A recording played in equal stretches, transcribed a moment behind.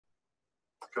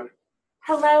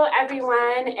Hello,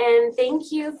 everyone, and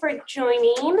thank you for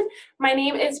joining. My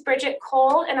name is Bridget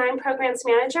Cole, and I'm Programs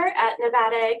Manager at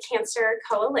Nevada Cancer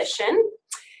Coalition.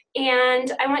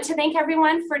 And I want to thank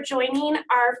everyone for joining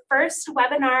our first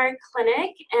webinar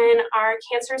clinic in our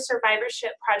Cancer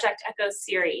Survivorship Project Echo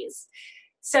series.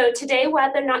 So today's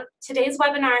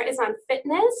webinar is on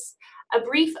fitness, a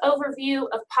brief overview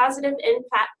of positive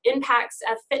impacts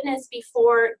of fitness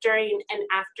before, during, and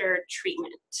after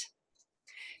treatment.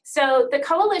 So the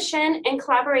Coalition, in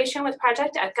collaboration with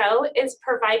Project Echo, is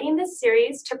providing this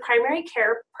series to primary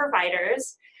care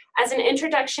providers as an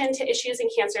introduction to issues in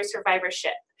cancer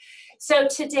survivorship. So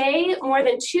today, more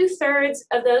than 2/3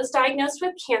 of those diagnosed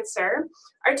with cancer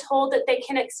are told that they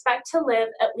can expect to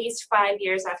live at least 5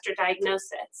 years after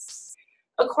diagnosis.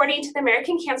 According to the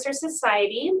American Cancer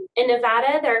Society, in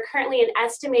Nevada, there are currently an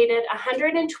estimated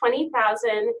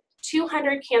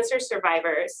 120,200 cancer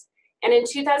survivors. And in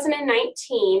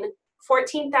 2019,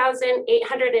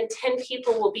 14,810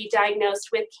 people will be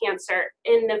diagnosed with cancer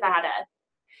in Nevada.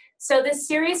 So this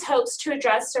series hopes to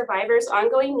address survivors'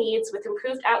 ongoing needs with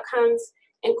improved outcomes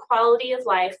and quality of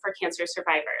life for cancer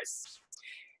survivors.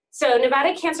 So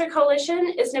Nevada Cancer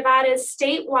Coalition is Nevada's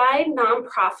statewide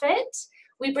nonprofit.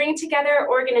 We bring together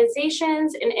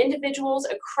organizations and individuals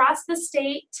across the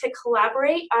state to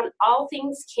collaborate on all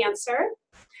things cancer.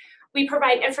 We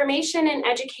provide information and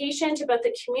education to both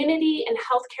the community and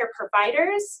healthcare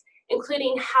providers,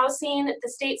 including housing the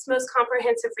state's most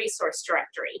comprehensive resource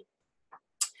directory.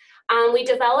 We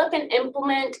develop and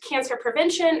implement cancer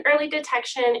prevention, early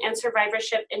detection, and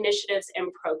survivorship initiatives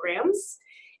and programs.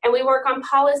 And we work on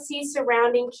policies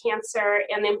surrounding cancer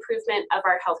and the improvement of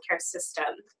our healthcare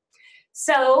system.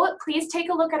 So please take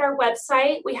a look at our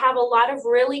website. We have a lot of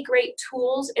really great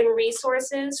tools and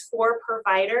resources for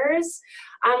providers.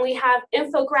 We have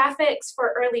infographics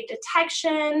for early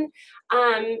detection,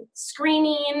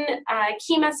 screening,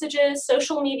 key messages,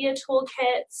 social media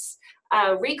toolkits,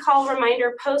 recall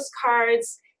reminder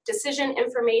postcards, decision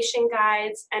information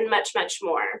guides, and much, much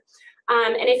more.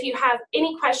 And if you have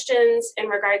any questions in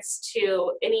regards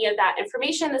to any of that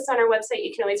information that's on our website,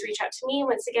 you can always reach out to me.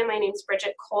 Once again, my name is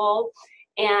Bridget Cole,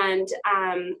 and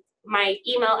my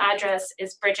email address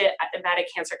is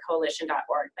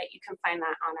bridget@nevadacancercoalition.org, but you can find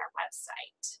that on our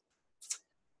website.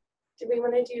 Do we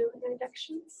want to do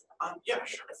introductions? Yeah,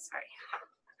 sure. Sorry.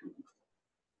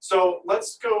 So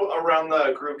let's go around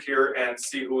the group here and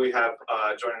see who we have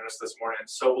joining us this morning.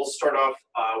 So we'll start off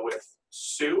with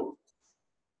Sue.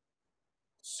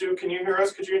 Sue, can you hear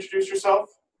us? Could you introduce yourself?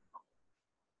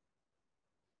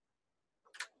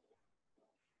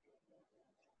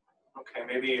 Okay,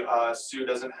 maybe Sue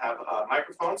doesn't have a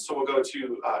microphone, so we'll go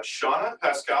to Shauna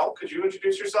Pascal. Could you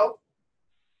introduce yourself?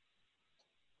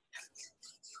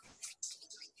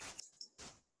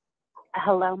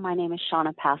 Hello, my name is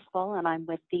Shauna Pascal, and I'm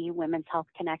with the Women's Health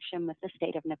Connection with the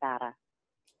state of Nevada.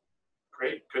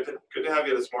 Great, good to have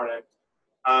you this morning.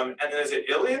 And then is it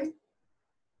Ilian?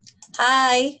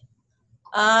 Hi,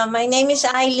 my name is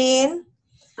Eileen.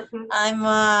 I'm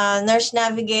a nurse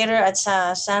navigator at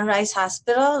Sunrise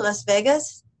Hospital, Las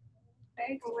Vegas.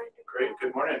 Great,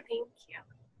 good morning. Thank you.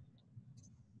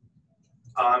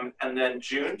 And then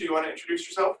June, do you want to introduce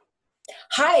yourself?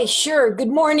 Hi, sure. Good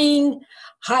morning.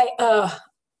 Hi,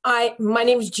 my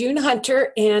name is June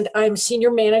Hunter, and I'm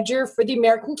Senior Manager for the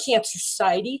American Cancer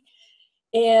Society,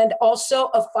 and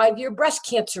also a 5-year breast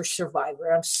cancer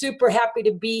survivor. I'm super happy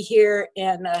to be here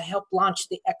and help launch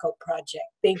the ECHO project.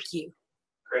 Thank you.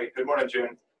 Great, good morning,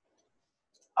 June.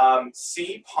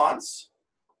 C. Ponce.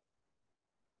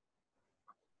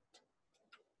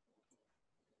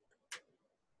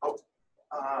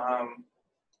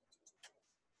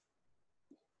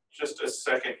 Just a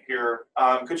second here.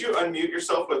 Could you unmute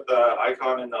yourself with the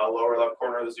icon in the lower left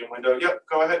corner of the Zoom window? Yep,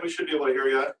 go ahead. We should be able to hear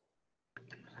you.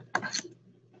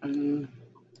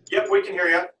 Yep, we can hear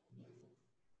you.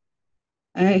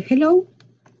 Hello.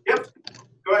 Yep,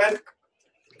 go ahead.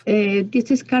 This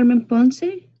is Carmen Ponce,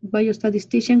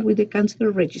 biostatistician with the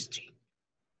Cancer Registry.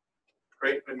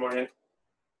 Great, good morning.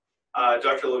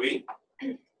 Dr. Levy.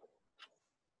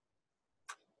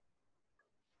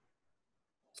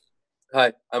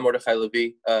 Hi, I'm Mordechai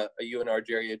Levy, a UNR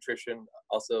geriatrician,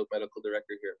 also medical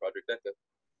director here at Project ECHO.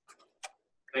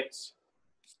 Thanks.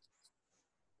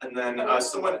 And then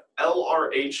someone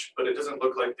LRH, but it doesn't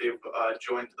look like they've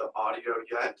joined the audio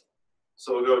yet.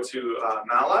 So we'll go to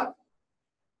Mala.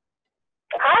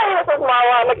 Hi, this is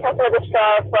Mala. I'm a cancer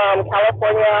registrar from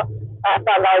California at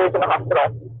San Valley Regional Hospital.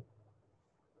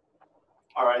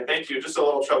 All right, thank you. Just a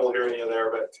little trouble hearing you there,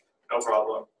 but no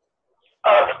problem.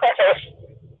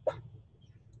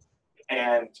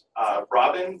 And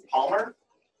Robin Palmer.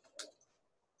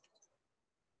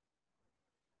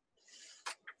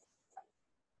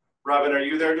 Robin, are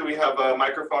you there? Do we have a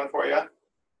microphone for you?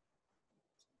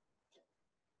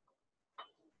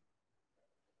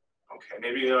 Okay,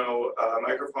 maybe no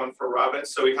microphone for Robin.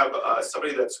 So we have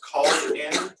somebody that's called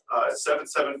in,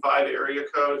 775 area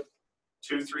code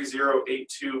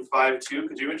 230-8252.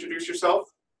 Could you introduce yourself?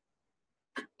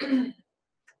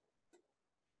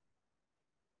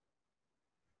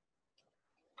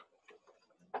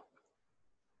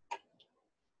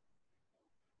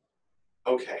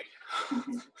 Okay.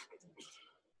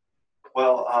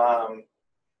 Well,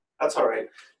 that's all right.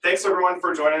 Thanks everyone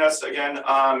for joining us again.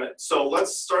 So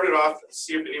let's start it off,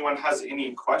 see if anyone has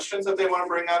any questions that they want to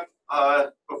bring up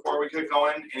before we get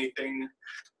going. Anything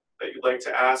that you'd like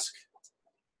to ask?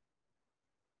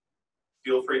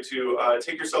 Feel free to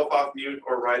take yourself off mute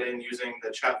or write in using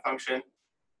the chat function.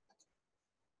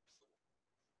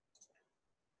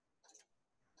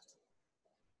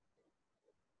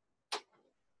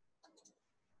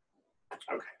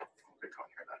 Okay, we'll get going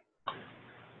here then.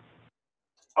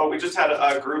 Oh, we just had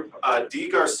a group, D.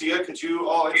 Garcia. Could you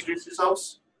all introduce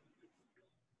yourselves?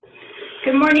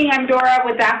 Good morning, I'm Dora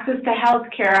with Access to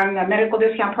Healthcare. I'm the Medical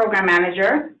Discount Program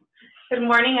Manager. Good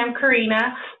morning, I'm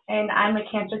Karina, and I'm a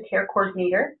Cancer Care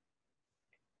Coordinator.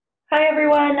 Hi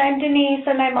everyone, I'm Denise,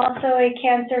 and I'm also a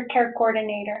Cancer Care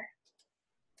Coordinator.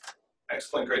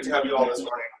 Excellent, great to have you all this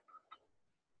morning.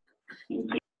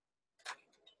 Thank you.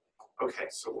 Okay,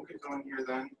 so we'll get going here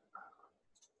then.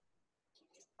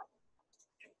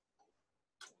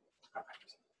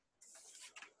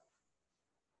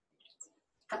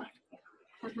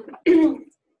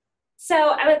 So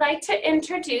I would like to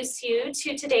introduce you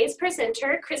to today's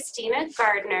presenter, Christina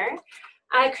Gardner.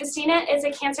 Christina is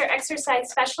a cancer exercise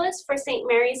specialist for St.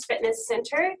 Mary's Fitness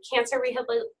Center Cancer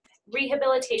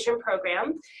Rehabilitation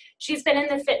Program. She's been in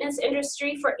the fitness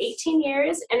industry for 18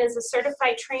 years and is a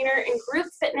certified trainer in group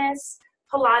fitness,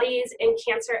 Pilates, and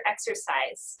cancer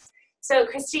exercise. So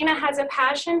Christina has a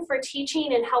passion for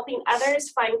teaching and helping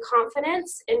others find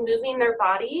confidence in moving their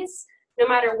bodies, no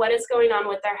matter what is going on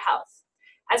with their health.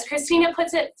 As Christina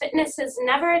puts it, fitness is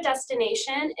never a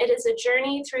destination, it is a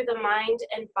journey through the mind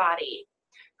and body.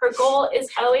 Her goal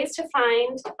is always to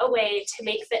find a way to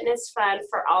make fitness fun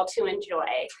for all to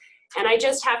enjoy. And I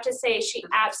just have to say, she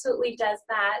absolutely does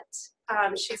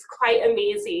that. She's quite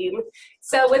amazing.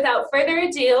 So without further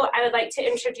ado, I would like to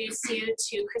introduce you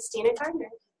to Christina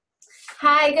Gardner.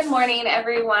 Hi, good morning,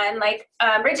 everyone. Like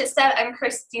Bridget said, I'm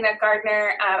Christina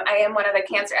Gardner. I am one of the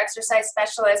cancer exercise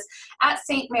specialists at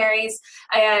St. Mary's.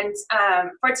 And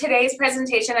for today's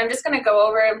presentation, I'm just going to go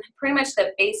over pretty much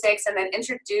the basics and then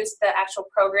introduce the actual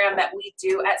program that we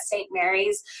do at St.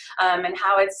 Mary's and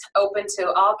how it's open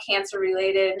to all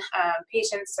cancer-related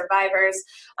patients, survivors.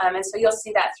 And so you'll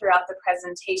see that throughout the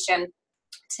presentation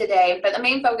today, but the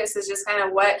main focus is just kind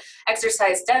of what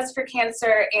exercise does for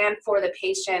cancer and for the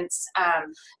patient's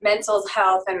mental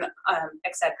health and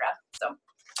etc. So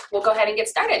we'll go ahead and get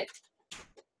started.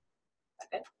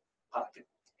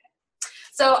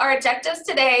 So our objectives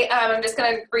today, I'm just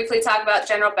going to briefly talk about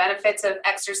general benefits of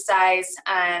exercise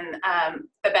and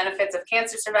the benefits of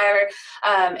cancer survivor,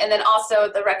 and then also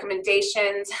the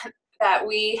recommendations that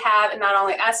we have, and not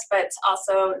only us, but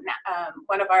also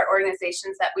one of our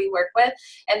organizations that we work with,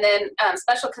 and then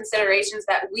special considerations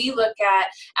that we look at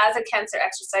as a cancer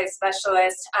exercise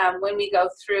specialist when we go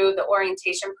through the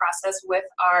orientation process with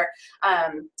our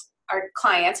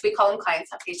clients. We call them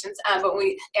clients, not patients, and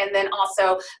then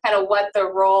also kind of what the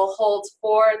role holds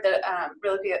for the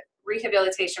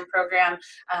rehabilitation program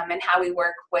and how we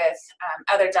work with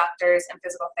other doctors and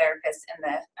physical therapists in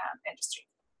the industry.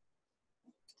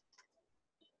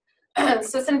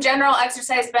 So some general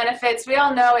exercise benefits. We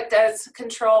all know it does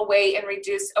control weight and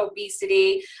reduce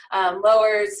obesity,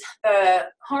 lowers the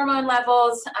hormone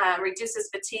levels, reduces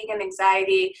fatigue and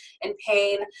anxiety and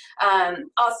pain,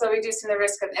 also reducing the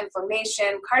risk of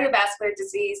inflammation, cardiovascular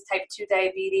disease, type 2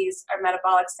 diabetes, or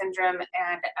metabolic syndrome,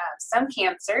 and some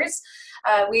cancers.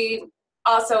 We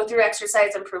also, through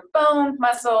exercise, improve bone,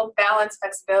 muscle, balance,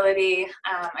 flexibility,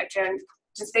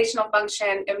 gestational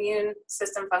function, immune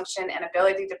system function, and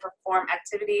ability to perform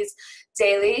activities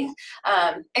daily,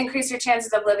 increase your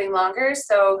chances of living longer.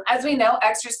 So as we know,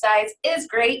 exercise is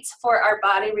great for our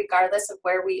body regardless of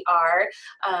where we are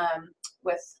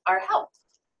with our health.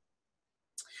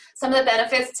 Some of the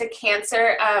benefits to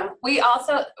cancer, we've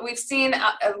seen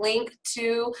a link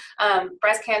to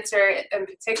breast cancer in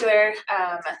particular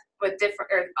with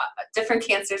different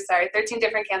cancers, 13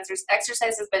 different cancers.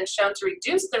 Exercise has been shown to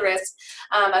reduce the risk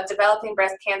of developing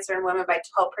breast cancer in women by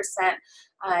 12%,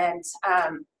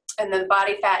 and the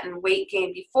body fat and weight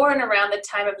gain before and around the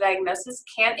time of diagnosis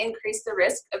can increase the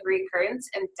risk of recurrence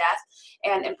in death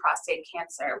and in prostate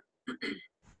cancer.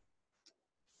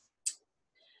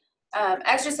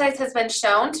 Exercise has been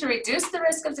shown to reduce the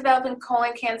risk of developing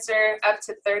colon cancer up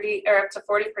to 30 or up to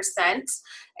 40%.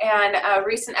 And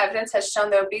recent evidence has shown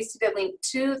the obesity linked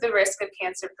to the risk of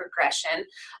cancer progression.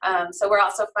 So we're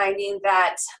also finding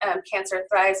that cancer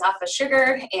thrives off of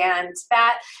sugar and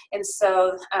fat. And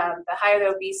so the higher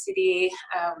the obesity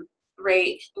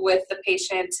rate with the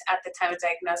patient at the time of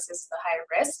diagnosis, the higher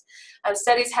risk.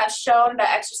 Studies have shown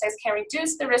that exercise can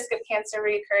reduce the risk of cancer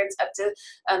recurrence up to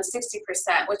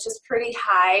 60%, which is pretty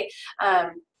high,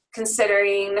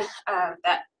 considering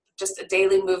that just a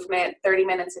daily movement, 30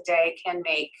 minutes a day, can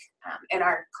make in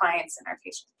our clients and our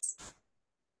patients.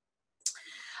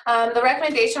 The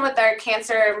recommendation with our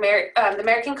cancer, the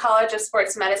American College of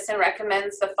Sports Medicine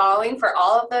recommends the following for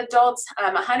all of the adults: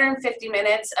 150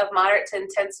 minutes of moderate to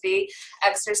intensity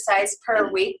exercise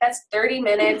per week. That's 30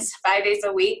 minutes, 5 days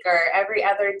a week or every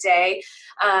other day.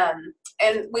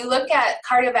 And we look at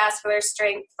cardiovascular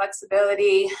strength,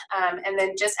 flexibility, and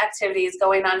then just activities,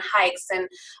 going on hikes and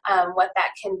what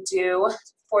that can do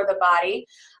for the body.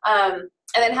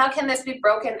 And then how can this be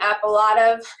broken up? A lot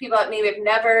of people that maybe have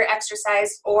never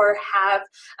exercised or have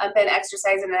been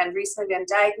exercising and then recently been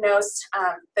diagnosed,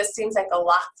 this seems like a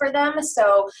lot for them.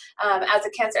 So as a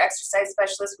cancer exercise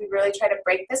specialist, we really try to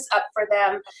break this up for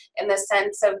them in the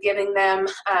sense of giving them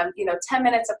 10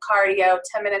 minutes of cardio,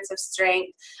 10 minutes of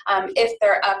strength, if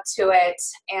they're up to it.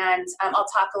 And I'll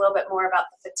talk a little bit more about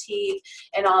the fatigue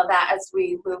and all of that as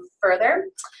we move further.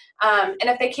 And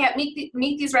if they can't meet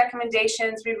these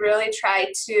recommendations, we really try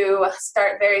to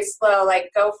start very slow, like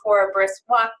go for a brisk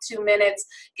walk, 2 minutes,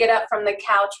 get up from the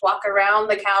couch, walk around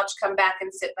the couch, come back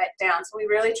and sit back down. So we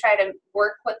really try to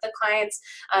work with the clients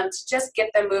to just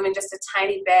get them moving just a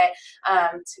tiny bit,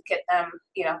 to get them,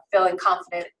 feeling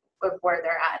confident of where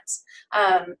they're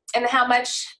at. And how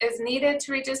much is needed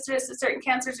to reduce the risk of certain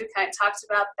cancers, we kind of talked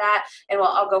about that, and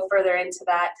I'll go further into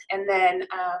that. And then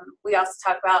we also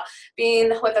talk about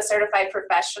being with a certified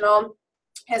professional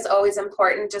is always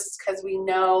important, just because we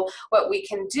know what we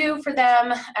can do for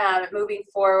them moving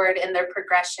forward in their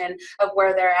progression of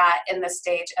where they're at in the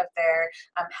stage of their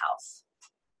health.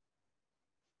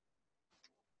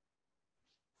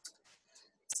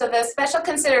 So the special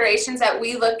considerations that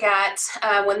we look at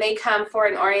when they come for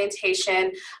an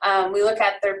orientation, we look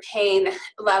at their pain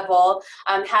level.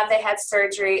 Have they had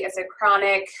surgery? Is it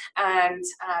chronic? And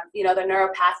the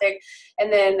neuropathic.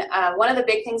 And then one of the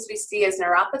big things we see is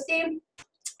neuropathy.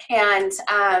 And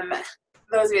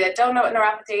those of you that don't know what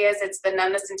neuropathy is, it's the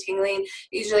numbness and tingling,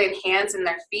 usually in hands and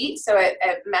their feet. So it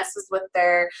messes with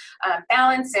their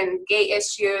balance and gait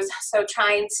issues. So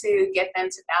trying to get them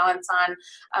to balance on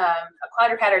a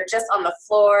quadruped or just on the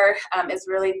floor is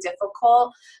really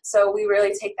difficult. So we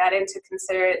really take that into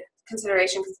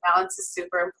consideration because balance is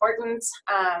super important.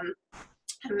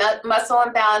 Muscle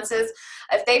imbalances,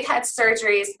 if they've had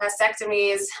surgeries,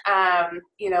 mastectomies,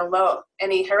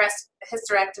 any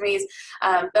hysterectomies,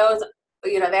 those,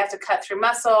 they have to cut through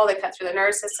muscle, they cut through the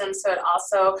nervous system, so it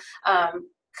also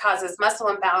causes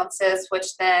muscle imbalances,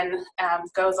 which then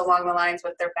goes along the lines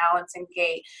with their balance and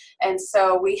gait. And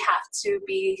so we have to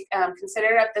be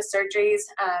considerate of the surgeries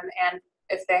and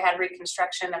if they had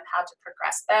reconstruction of how to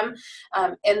progress them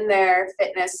in their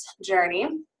fitness journey.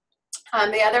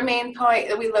 The other main point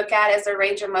that we look at is their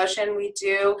range of motion. We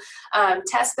do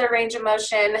test their range of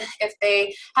motion. If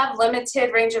they have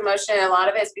limited range of motion, a lot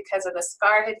of it is because of the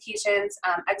scar adhesions,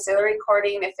 axillary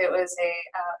cording, if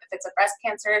it's a breast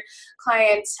cancer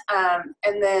client,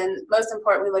 and then most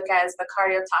important we look at is the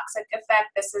cardiotoxic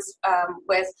effect. This is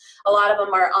with a lot of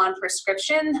them are on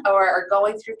prescription or are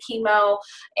going through chemo,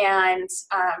 and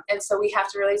so we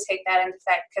have to really take that into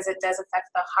effect because it does affect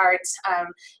the heart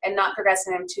and not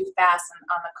progressing them too fast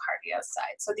on the cardio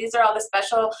side. So these are all the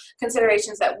special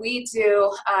considerations that we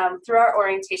do through our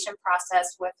orientation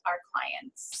process with our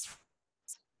clients.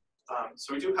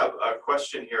 So we do have a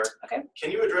question here. Okay. Can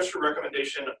you address your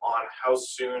recommendation on how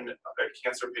soon a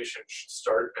cancer patient should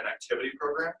start an activity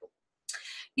program?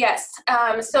 Yes.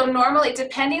 So normally,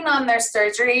 depending on their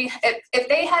surgery, if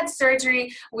they had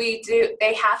surgery,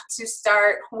 they have to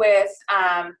start with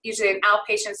usually an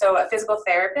outpatient, so a physical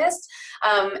therapist.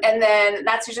 And then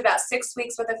that's usually about 6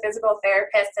 weeks with a physical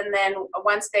therapist. And then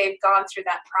once they've gone through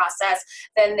that process,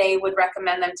 then they would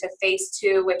recommend them to phase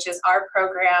 2, which is our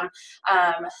program.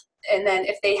 And then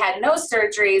if they had no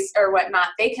surgeries or whatnot,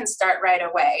 they can start right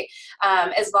away.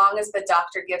 As long as the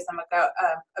doctor gives them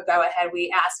a go ahead.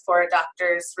 We ask for a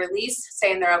doctor's release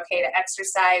saying they're okay to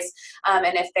exercise. And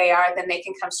if they are, then they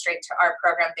can come straight to our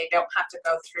program. They don't have to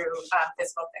go through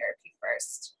physical therapy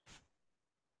first.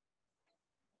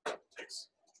 Thanks.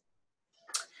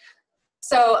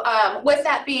 So with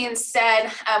that being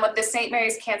said, with the St.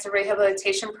 Mary's Cancer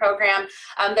Rehabilitation Program,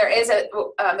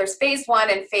 there's phase 1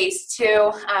 and phase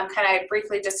 2, kind of I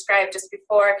briefly described just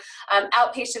before.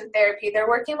 Outpatient therapy, they're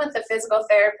working with a physical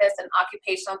therapist, an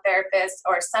occupational therapist,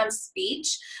 or some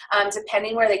speech,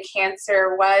 depending where the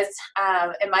cancer was.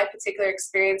 In my particular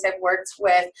experience, I've worked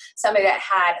with somebody that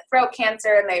had throat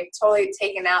cancer, and they've totally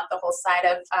taken out the whole side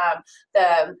of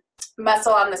the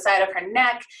muscle on the side of her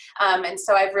neck, and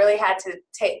so I've really had to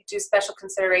do special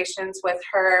considerations with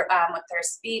her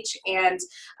speech and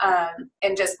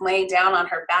just laying down on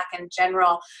her back in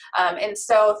general. And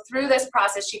so through this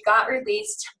process, she got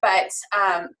released, but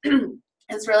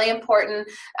it's really important,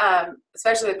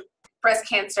 especially with breast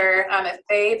cancer, if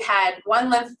they've had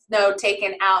one lymph node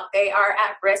taken out, they are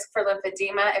at risk for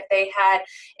lymphedema. If they had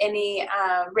any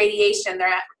radiation, they're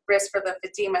at risk for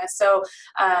lymphedema. So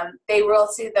they will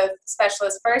see the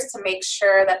specialist first to make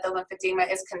sure that the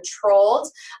lymphedema is controlled.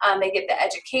 They get the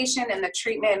education and the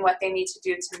treatment and what they need to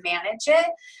do to manage it.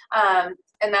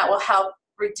 And that will help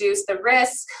reduce the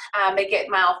risk. They get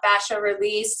myofascial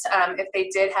release if they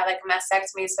did have like a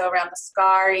mastectomy, so around the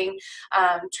scarring,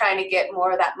 trying to get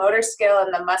more of that motor skill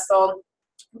and the muscle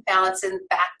balancing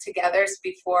back together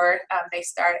before they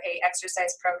start a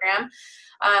exercise program.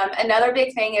 Another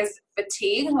big thing is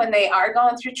fatigue when they are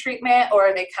going through treatment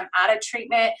or they come out of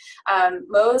treatment.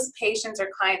 Most patients or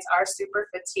clients are super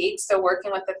fatigued, so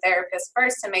working with the therapist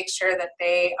first to make sure that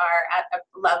they are at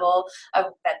a level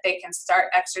of that they can start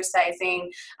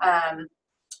exercising.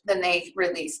 Then they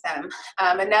release them.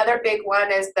 Another big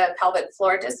one is the pelvic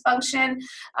floor dysfunction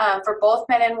for both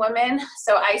men and women.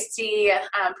 So I see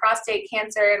prostate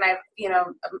cancer, and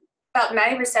about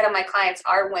 90% of my clients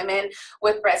are women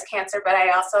with breast cancer, but I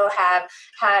also have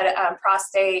had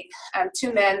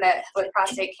two men with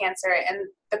prostate cancer, and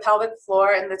the pelvic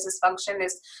floor and the dysfunction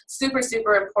is super,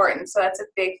 super important. So that's a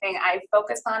big thing I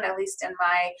focus on, at least in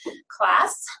my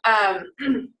class.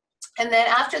 And then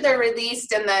after they're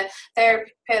released and the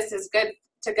therapist is good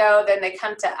to go, then they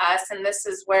come to us, and this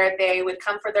is where they would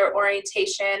come for their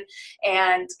orientation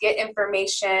and get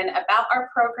information about our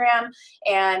program,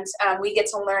 and we get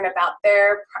to learn about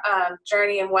their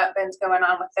journey and what's been going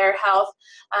on with their health.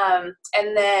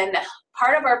 And then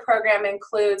part of our program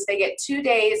includes they get 2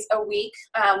 days a week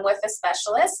with a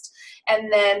specialist,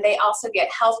 and then they also get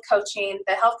health coaching.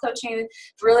 The health coaching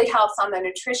really helps on the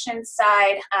nutrition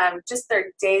side, just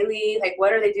their daily, like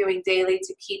what are they doing daily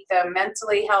to keep them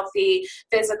mentally healthy,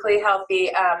 physically healthy,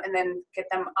 and then get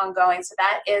them ongoing. So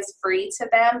that is free to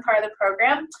them, part of the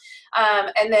program.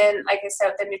 And then, like I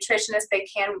said, the nutritionist, they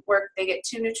can work, they get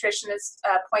 2 nutritionist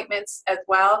appointments as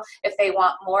well. If they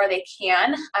want more, they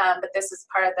can, but this is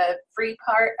part of the free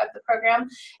part of the program.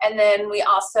 And then we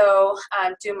also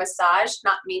do massage,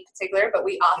 not me particular, but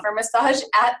we offer massage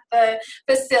at the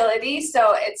facility.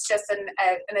 So it's just an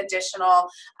additional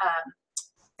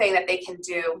thing that they can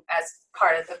do as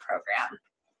part of the program.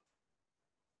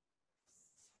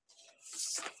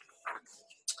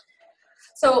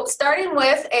 So starting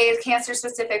with a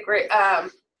cancer-specific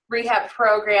rehab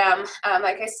program,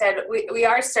 like I said, we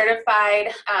are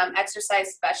certified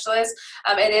exercise specialists.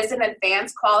 It is an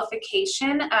advanced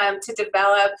qualification to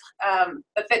develop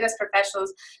the fitness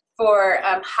professionals for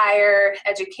higher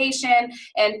education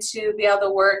and to be able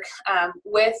to work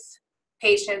with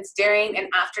patients during and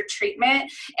after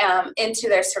treatment into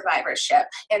their survivorship.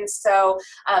 And so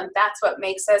that's what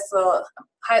makes us a little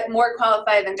more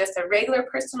qualified than just a regular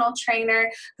personal trainer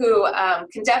who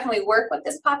can definitely work with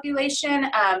this population,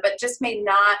 but just may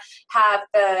not have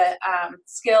the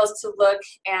skills to look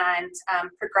and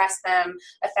progress them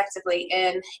effectively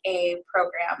in a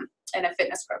program, in a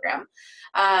fitness program.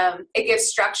 It gives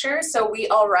structure, so we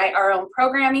all write our own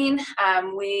programming.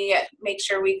 We make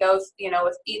sure we go,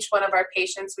 with each one of our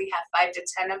patients, we have 5 to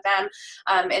 10 of them,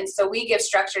 and so we give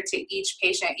structure to each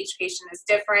patient. Each patient is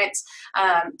different,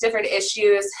 different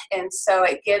issues, and so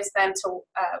it gives them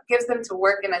to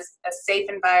work in a safe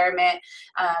environment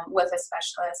with a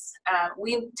specialist.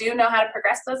 We do know how to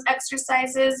progress those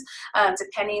exercises,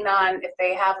 depending on if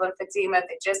they have lymphedema, if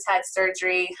they just had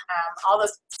surgery, all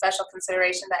those special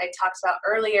consideration that I talked about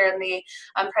earlier in the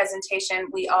presentation.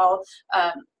 We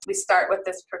start with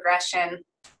this progression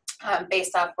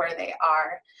based off where they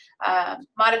are.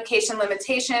 Modification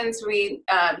limitations, we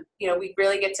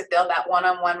really get to build that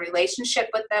one-on-one relationship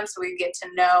with them, so we get to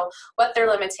know what their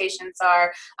limitations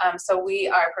are, so we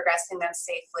are progressing them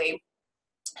safely.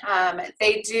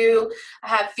 They do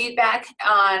have feedback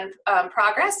on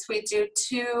progress. We do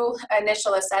 2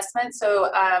 initial assessments.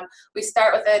 So we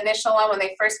start with the initial one when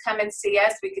they first come and see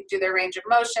us. We could do their range of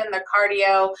motion, their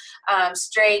cardio,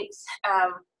 strength,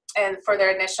 and for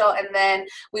their initial, and then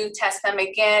we test them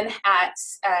again at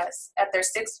their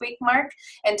 6-week mark,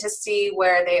 and to see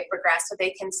where they progress, so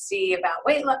they can see about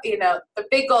weight loss. You know, the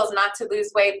big goal is not to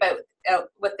lose weight, but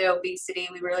with the obesity,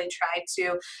 we really try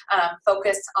to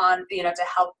focus on, you know, to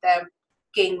help them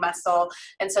gain muscle,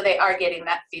 and so they are getting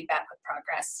that feedback with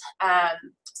progress.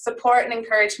 Support and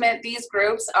encouragement, these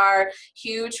groups are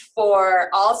huge for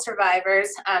all survivors.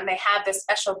 They have this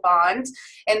special bond,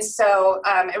 and so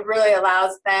it really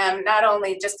allows them not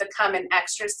only just to come and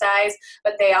exercise,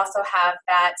 but they also have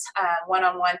that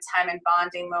one-on-one time and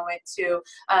bonding moment to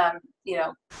you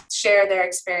know, share their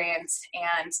experience,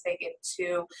 and they get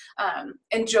to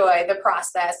enjoy the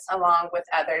process along with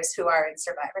others who are in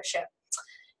survivorship.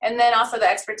 And then also the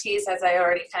expertise, as I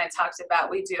already kind of talked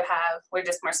about, we're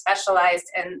just more specialized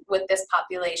with this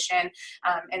population,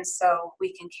 and so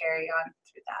we can carry on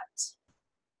through that.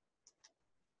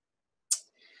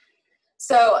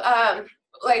 So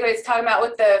like I was talking about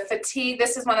with the fatigue,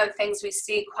 this is one of the things we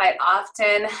see quite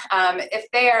often. If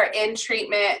they are in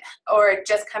treatment or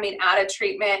just coming out of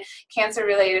treatment,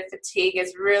 cancer-related fatigue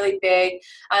is really big.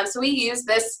 So we use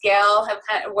this scale of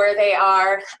kind of where they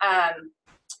are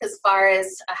as far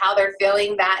as how they're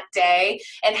feeling that day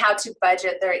and how to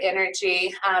budget their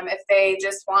energy. If they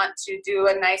just want to do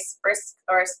a nice brisk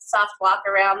or soft walk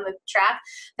around the track,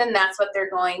 then that's what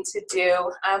they're going to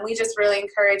do. We just really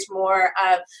encourage more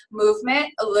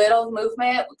movement. A little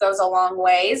movement goes a long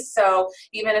ways. So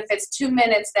even if it's 2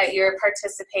 minutes that you're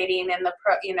participating in the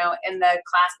in the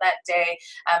class that day,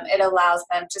 it allows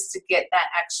them just to get that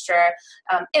extra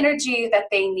energy that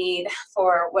they need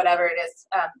for whatever it is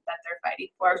that they're fighting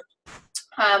for.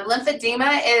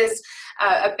 Lymphedema is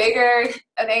a bigger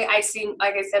thing. I see,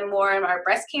 like I said, more in our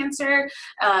breast cancer.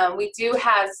 We do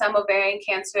have some ovarian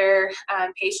cancer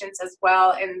patients as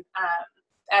well, and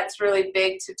that's really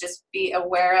big to just be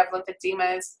aware of.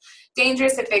 Lymphedema is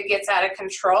dangerous if it gets out of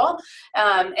control.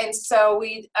 And so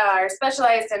we are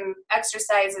specialized in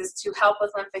exercises to help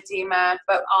with lymphedema,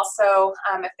 but also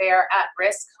if they are at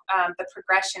risk, the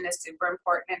progression is super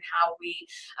important in how we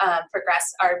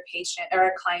progress our patient or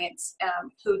our clients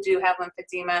who do have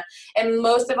lymphedema. And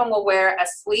most of them will wear a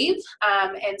sleeve,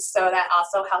 and so that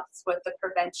also helps with the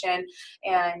prevention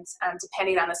and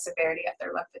depending on the severity of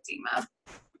their lymphedema.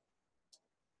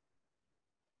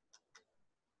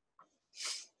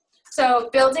 So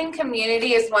building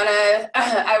community is one of,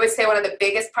 I would say, one of the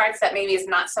biggest parts that maybe is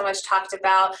not so much talked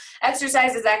about.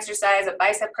 Exercise is exercise, a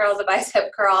bicep curl is a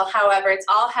bicep curl. However, it's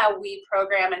all how we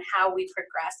program and how we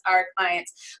progress our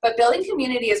clients. But building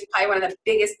community is probably one of the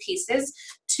biggest pieces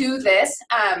to this.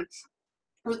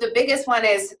 The biggest one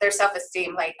is their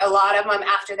self-esteem. Like a lot of them,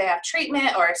 after they have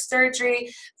treatment or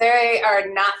surgery, they are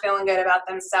not feeling good about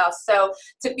themselves. So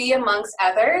to be amongst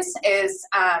others is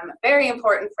very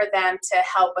important for them to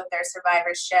help with their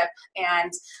survivorship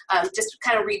and just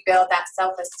kind of rebuild that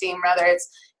self-esteem, whether it's,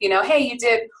 you know, hey, you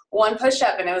did one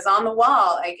push-up and it was on the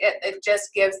wall. Like it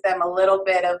just gives them a little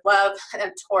bit of love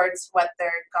towards what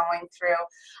they're going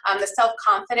through. The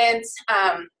self-confidence,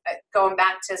 going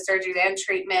back to surgery and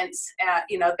treatments,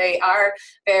 you know, they are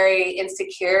very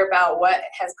insecure about what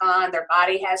has gone, their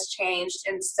body has changed.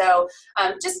 And so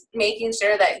just making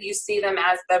sure that you see them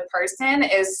as the person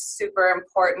is super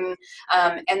important.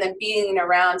 And then being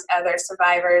around other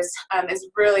survivors is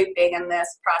really big in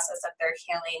this process of their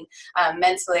healing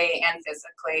mentally and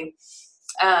physically.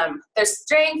 Their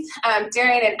strength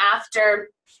during and after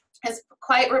is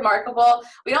quite remarkable.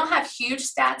 We don't have huge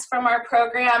stats from our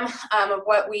program of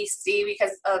what we see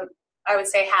because I would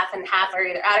say half and half are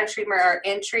either out of treatment or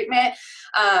in treatment.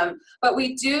 But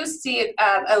we do see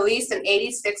at least an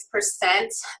 86%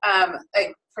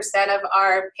 percent of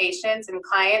our patients and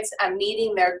clients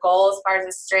meeting their goals as far as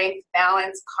the strength,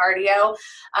 balance, cardio.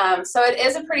 So it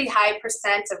is a pretty high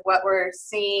percent of what we're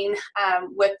seeing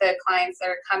with the clients that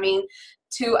are coming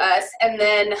to us. And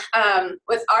then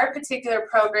with our particular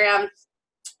program,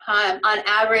 on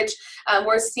average,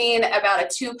 we're seeing about a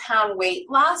 2-pound weight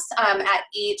loss at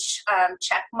each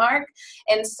check mark.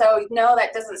 And so, no,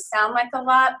 that doesn't sound like a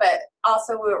lot, but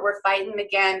also we're fighting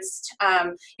against,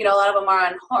 you know, a lot of them are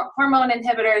on hormone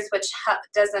inhibitors, which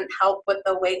doesn't help with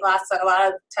the weight loss. So a lot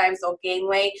of times they'll gain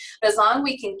weight. But as long as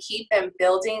we can keep them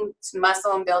building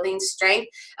muscle and building strength,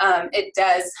 it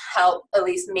does help at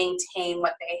least maintain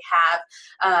what they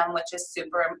have, which is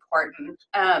super important.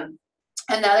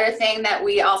 Another thing that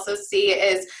we also see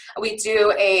is we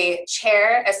do a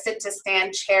sit to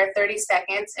stand chair 30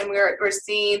 seconds, and we're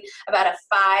seeing about a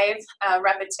 5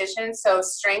 repetition. So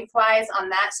strength wise on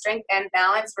that, strength and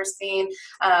balance, we're seeing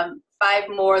 5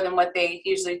 more than what they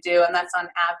usually do, and that's on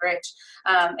average.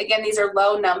 Again, these are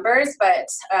low numbers, but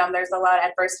there's a lot of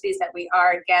adversities that we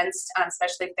are against,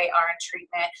 especially if they are in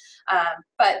treatment.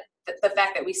 But the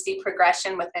fact that we see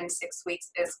progression within 6 weeks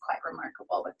is quite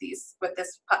remarkable with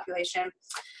this population.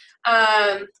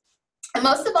 And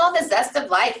most of all, the zest of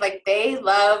life. Like, they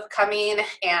love coming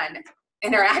and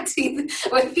interacting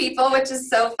with people, which is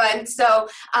so fun. So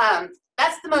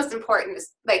that's the most important.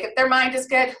 Like, if their mind is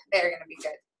good, they're going to be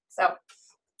good. So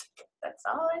that's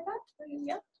all I got for you.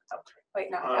 Yeah. Oh,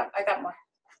 wait, no, I got more.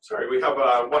 Sorry, we have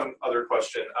one other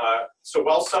question. So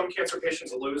while some cancer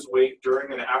patients lose weight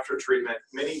during and after treatment,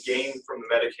 many gain from the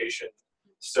medication,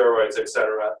 steroids,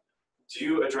 etc. Do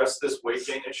you address this weight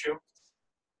gain issue?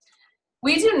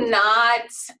 We do not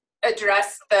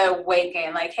address the weight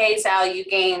gain. Like, hey, Sal, you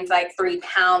gained like 3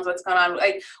 pounds. What's going on?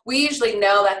 Like, we usually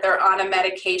know that they're on a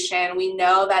medication. We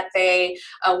know that they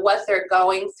what they're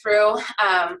going through.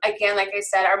 Again, like I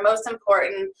said, our most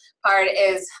important part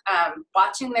is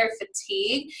watching their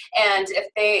fatigue, and if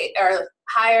they are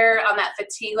higher on that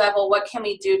fatigue level, what can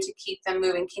we do to keep them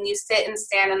moving? Can you sit and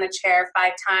stand in the chair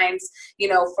 5 times,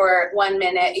 for 1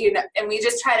 minute, and we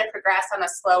just try to progress on a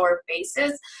slower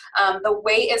basis. The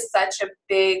weight is such a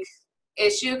big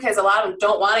issue because a lot of them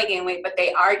don't want to gain weight, but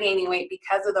they are gaining weight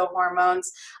because of the hormones.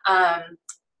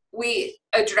 We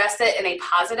address it in a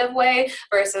positive way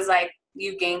versus like,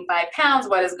 you gain 5 pounds,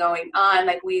 what is going on?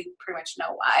 Like, we pretty much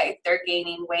know why they're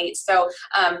gaining weight. So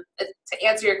to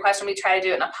answer your question, we try to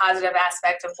do it in a positive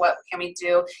aspect of what can we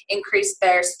do. Increase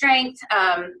their strength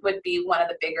would be one of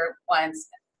the bigger ones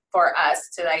for us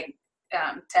to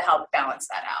to help balance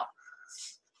that out.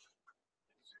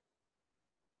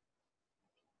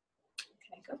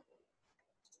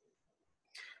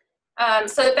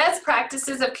 So the best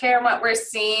practices of care and what we're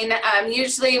seeing,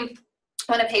 usually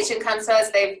when a patient comes to us,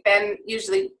 they've been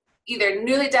usually either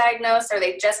newly diagnosed or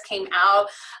they just came out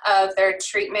of their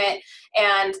treatment.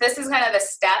 And this is kind of the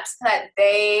steps that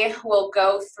they will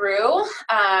go through.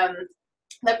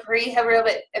 The pre-rehab,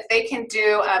 if they can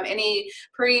do any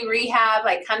pre-rehab,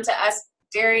 like come to us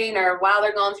during or while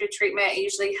they're going through treatment, it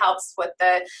usually helps with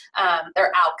their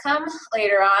outcome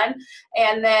later on.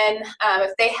 And then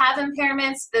if they have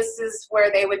impairments, this is where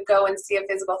they would go and see a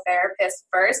physical therapist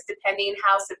first, depending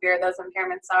how severe those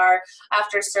impairments are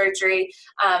after surgery.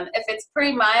 If it's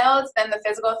pretty mild, then the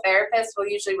physical therapist will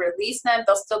usually release them.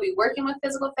 They'll still be working with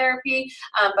physical therapy,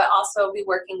 but also be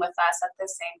working with us at the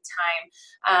same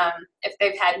time. If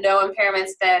they've had no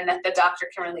impairments, then the doctor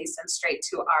can release them straight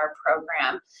to our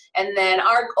program. And then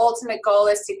our ultimate goal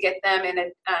is to get them in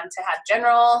to have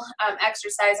general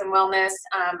exercise and wellness,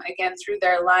 again, through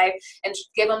their life, and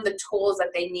give them the tools that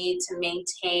they need to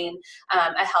maintain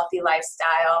a healthy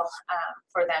lifestyle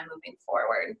for them moving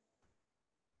forward.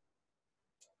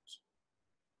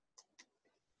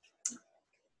 Do you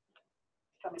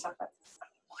want me to talk about this?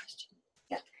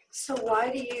 Yeah. So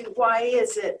why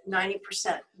is it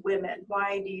 90% women?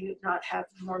 Why do you not have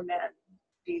more men?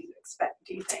 Do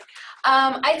you think?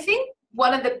 I think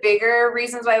one of the bigger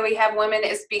reasons why we have women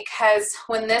is because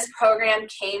when this program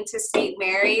came to St.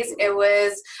 Mary's, it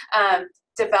was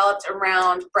developed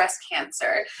around breast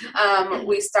cancer.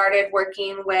 We started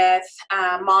working with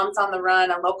Moms on the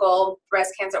Run, a local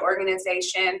breast cancer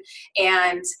organization,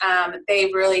 and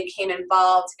they really came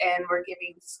involved and were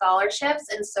giving scholarships,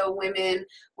 and so women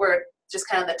were just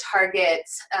kind of the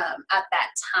targets at that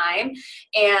time.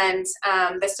 And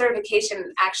the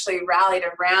certification actually rallied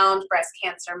around breast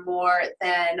cancer more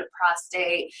than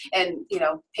prostate and,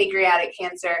 pancreatic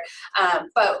cancer.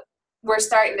 But we're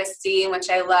starting to see, which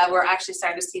I love, we're actually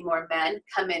starting to see more men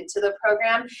come into the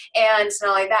program. And not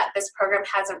only that, this program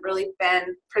hasn't really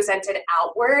been presented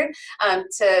outward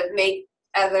to make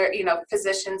other,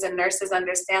 physicians and nurses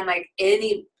understand, like,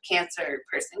 any cancer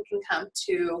person can come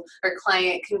to, or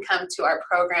client can come to our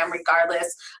program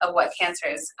regardless of what cancer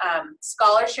is.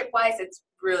 Scholarship wise, it's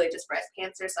really just breast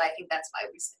cancer. So I think that's why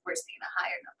we're seeing a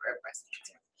higher number of breast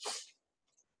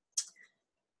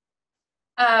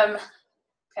cancer.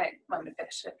 Okay, I'm gonna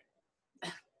finish it.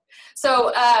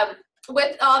 So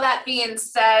with all that being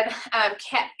said,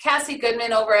 Cassie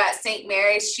Goodman over at St.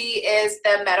 Mary's, she is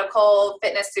the medical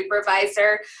fitness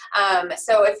supervisor.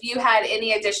 So if you had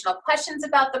any additional questions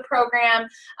about the program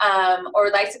or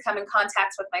would like to come in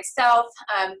contact with myself,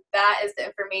 that is the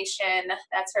information.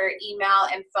 That's her email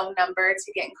and phone number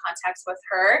to get in contact with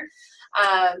her.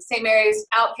 St. Mary's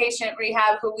Outpatient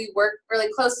Rehab, who we work really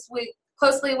closely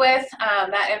with,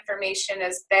 that information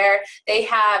is there. They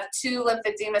have 2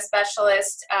 lymphedema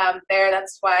specialists there.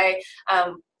 That's why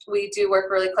we do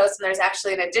work really close, and there's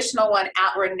actually an additional one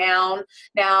at Renown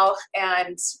now.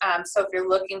 And so if you're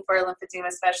looking for a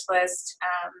lymphedema specialist,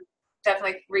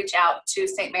 definitely reach out to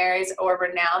St. Mary's or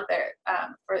Renown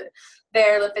for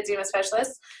their lymphedema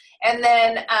specialists. And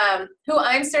then who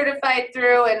I'm certified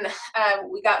through, and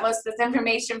we got most of this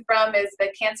information from, is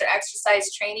the Cancer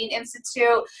Exercise Training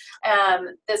Institute.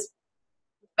 This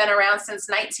been around since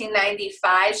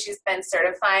 1995. She's been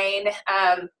certifying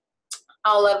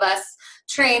all of us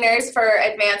trainers for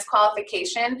advanced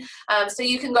qualification. So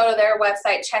you can go to their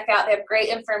website, check out, they have great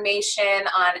information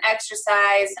on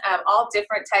exercise, all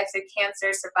different types of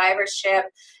cancer, survivorship,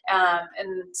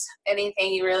 and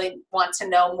anything you really want to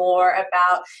know more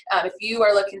about. If you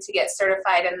are looking to get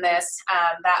certified in this,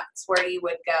 that's where you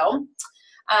would go.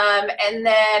 And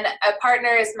then a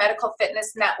partner is Medical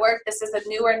Fitness Network. This is a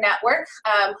newer network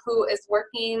who is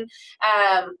working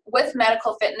with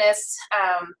medical fitness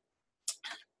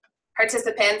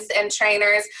participants and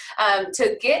trainers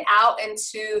to get out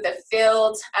into the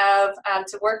field of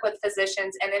to work with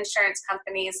physicians and insurance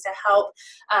companies to help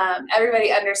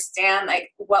everybody understand like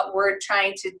what we're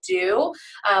trying to do.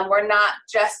 We're not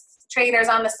just trainers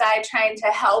on the side trying to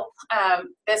help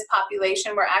this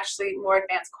population. We're actually more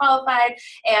advanced qualified,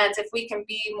 and if we can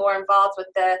be more involved with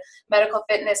the medical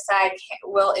fitness side,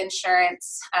 will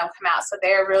insurance come out? So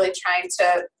they're really trying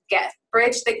to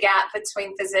bridge the gap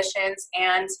between physicians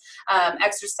and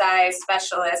exercise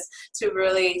specialists to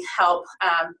really help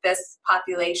this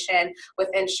population with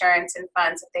insurance and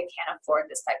funds if they can't afford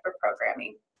this type of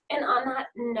programming. And on that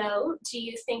note, do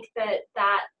you think that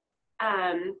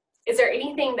is there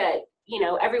anything that, you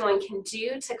know, everyone can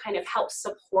do to kind of help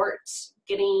support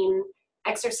getting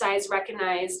exercise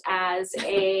recognized as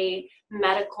a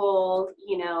medical,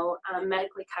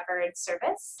 medically covered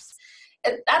service?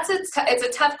 It's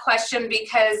a tough question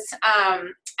because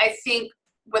I think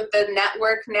with the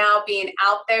network now being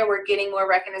out there, we're getting more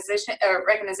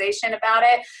recognition about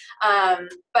it.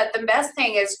 But the best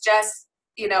thing is just,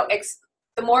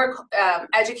 the more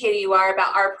educated you are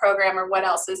about our program or what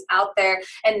else is out there,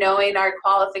 and knowing our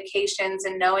qualifications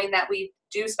and knowing that we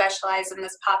do specialize in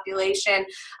this population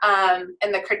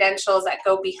and the credentials that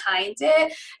go behind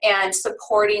it, and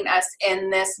supporting us in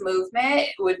this movement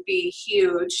would be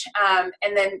huge.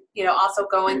 And then, also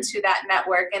going to that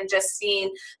network and just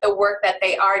seeing the work that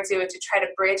they are doing to try to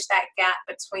bridge that gap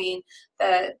between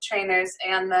the trainers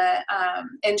and the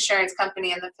insurance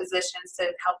company and the physicians to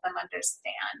help them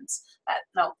understand that,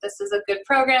 no, this is a good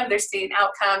program, they're seeing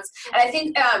outcomes. And I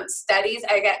think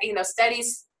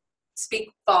studies speak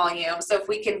volume. So if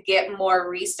we can get more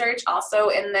research also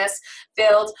in this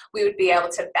field, we would be able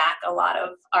to back a lot of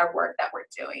our work that we're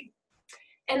doing.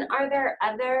 And are there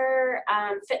other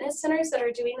fitness centers that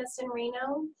are doing this in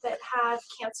Reno that have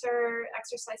cancer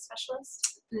exercise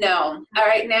specialists? No.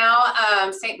 Right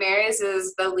now, St. Mary's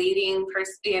is the leading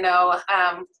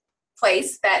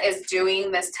place that is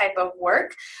doing this type of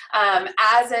work.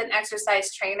 As an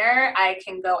exercise trainer, I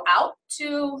can go out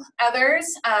to others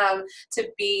to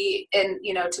be in,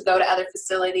 to go to other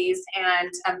facilities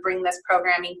and bring this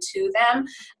programming to them.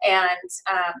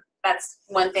 And that's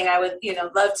one thing I would,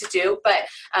 love to do. But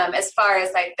as far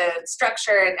as like the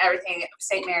structure and everything,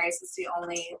 St. Mary's is the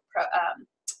only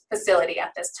facility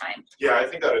at this time. Yeah, I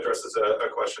think that addresses a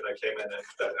question that came in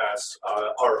that asks,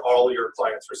 are all your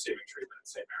clients receiving treatment at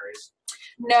St. Mary's?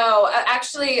 No,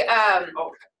 actually,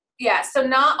 yeah, so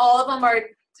not all of them are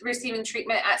receiving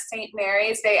treatment at St.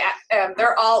 Mary's.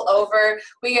 They're all over.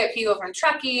 We get people from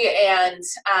Truckee and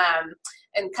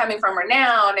coming from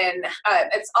Renown, and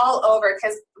it's all over,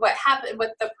 because what happened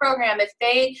with the program, if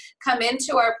they come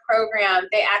into our program,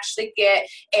 they actually get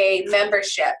a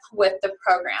membership with the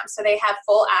program. So they have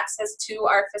full access to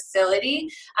our facility.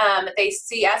 They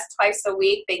see us twice a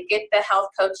week. They get the health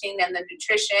coaching and the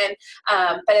nutrition,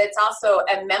 but it's also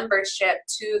a membership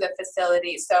to the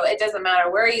facility. So it doesn't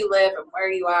matter where you live and where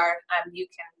you are, you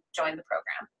can join the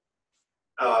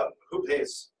program. Who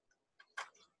pays?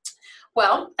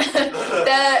 Well, and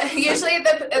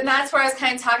that's where I was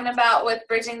kind of talking about with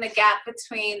bridging the gap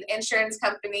between insurance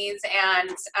companies and,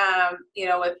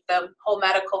 with the whole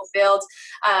medical field.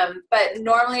 But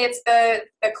normally it's the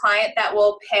client that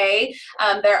will pay.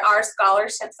 There are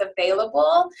scholarships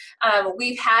available.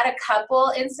 We've had a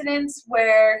couple incidents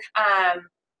where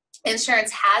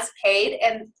insurance has paid,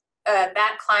 and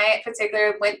that client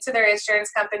particularly went to their insurance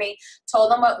company,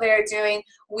 told them what they were doing.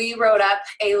 We wrote up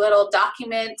a little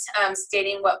document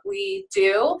stating what we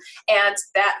do, and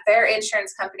that their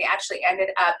insurance company actually ended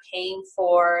up paying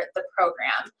for the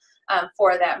program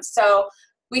for them. So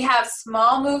we have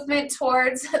small movement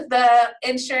towards the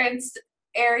insurance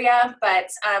area, but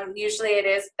usually it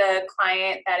is the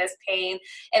client that is paying.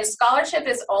 And scholarship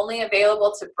is only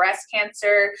available to breast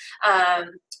cancer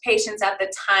patients at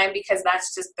the time, because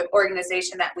that's just the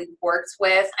organization that we've worked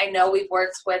with. I know we've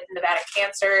worked with Nevada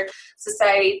Cancer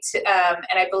Society,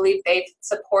 and I believe they've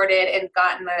supported and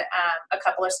gotten a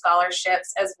couple of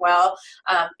scholarships as well,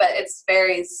 but it's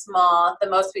very small. The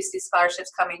most we see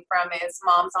scholarships coming from is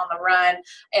Moms on the Run,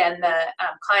 and the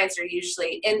clients are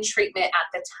usually in treatment at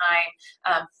the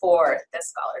time for the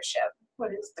scholarship.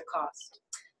 What is the cost?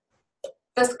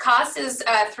 The cost is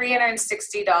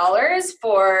 $360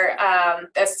 for a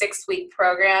 6-week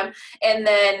program, and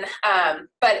then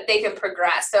but they can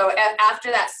progress. So after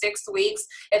that 6 weeks,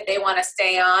 if they want to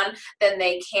stay on, then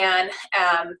they can,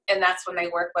 and that's when they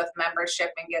work with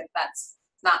membership and get. That's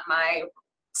not my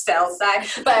sales side,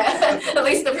 but at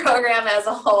least the program as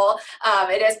a whole,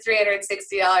 it is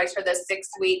 $360 for the 6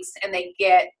 weeks, and they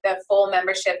get the full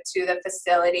membership to the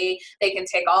facility. They can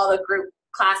take all the group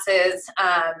classes.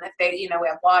 If they, we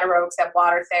have water aerobics, have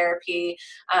water therapy.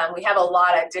 We have a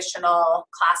lot of additional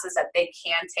classes that they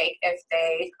can take if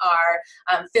they are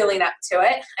filling up to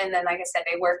it. And then, like I said,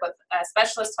 they work with a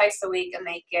specialist twice a week, and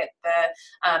they get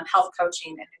the health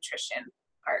coaching and nutrition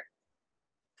part.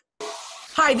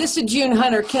 Hi, this is June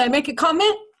Hunter. Can I make a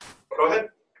comment? Go ahead.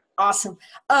 Awesome.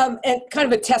 And kind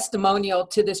of a testimonial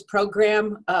to this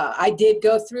program. I did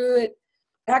go through it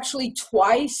actually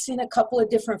twice in a couple of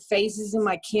different phases in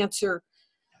my cancer,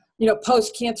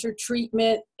 post-cancer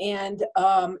treatment. And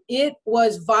it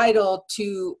was vital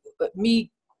to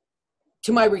me,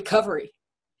 to my recovery.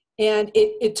 And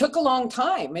it took a long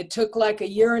time. It took like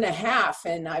 1.5 years.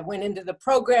 And I went into the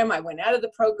program, I went out of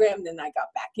the program, then I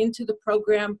got back into the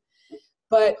program.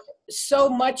 But so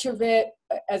much of it,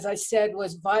 as I said,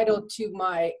 was vital to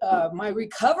my my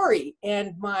recovery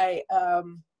and my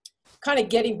kind of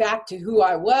getting back to who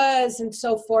I was and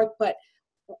so forth. But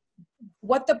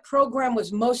what the program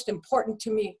was most important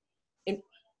to me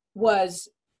was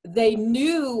they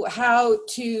knew how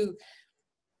to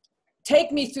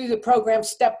take me through the program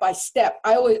step by step.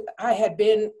 I had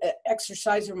been an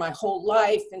exerciser my whole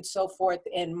life and so forth,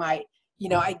 and I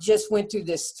just went through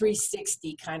this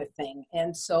 360 kind of thing.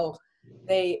 And so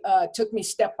they took me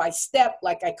step by step,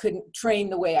 like I couldn't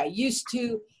train the way I used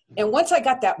to. And once I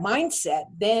got that mindset,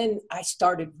 then I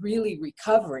started really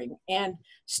recovering and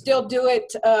still do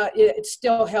it. It's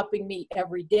still helping me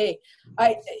every day.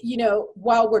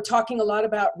 While we're talking a lot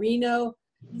about Reno,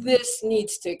 this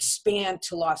needs to expand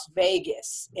to Las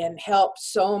Vegas and help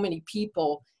so many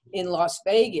people in Las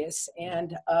Vegas.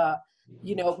 And,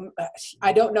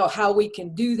 I don't know how we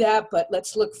can do that, but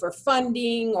let's look for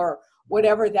funding or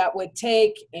whatever that would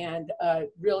take, and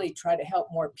really try to help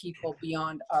more people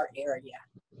beyond our area.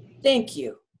 Thank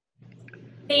you.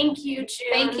 Thank you, June.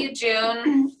 Thank you,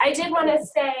 June. I did want to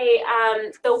say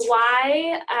the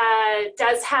Y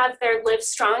does have their Live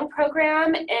Strong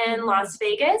program in Las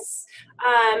Vegas.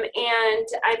 And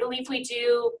I believe we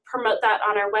do promote that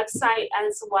on our website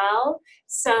as well.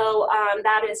 So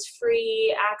that is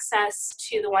free access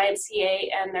to the YMCA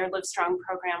and their Live Strong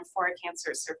program for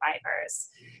cancer survivors.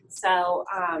 So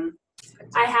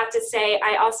I have to say,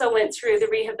 I also went through the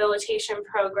rehabilitation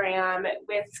program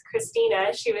with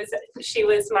Christina. She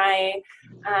was my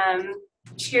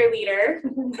cheerleader,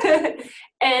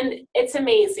 and it's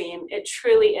amazing. It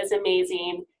truly is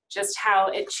amazing just how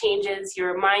it changes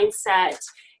your mindset.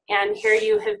 And here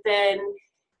you have been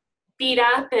beat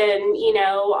up and,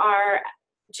 are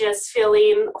just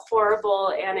feeling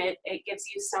horrible, and it gives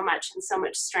you so much and so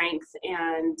much strength.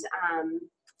 And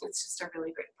it's just a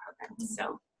really great program.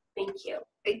 So thank you.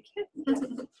 Thank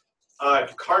you.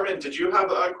 Carmen, did you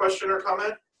have a question or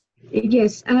comment?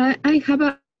 Yes, I have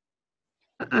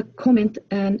a comment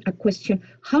and a question.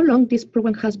 How long this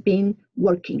program has been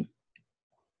working?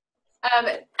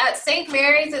 At St.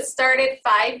 Mary's, it started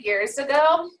 5 years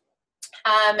ago.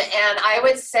 And I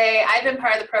would say I've been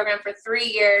part of the program for 3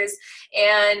 years.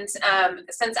 And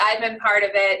since I've been part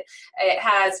of it, it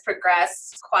has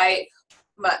progressed quite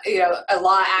a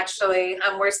lot, actually.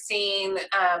 We're seeing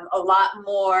a lot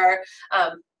more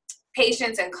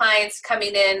patients and clients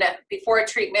coming in before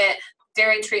treatment,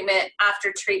 during treatment,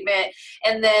 after treatment.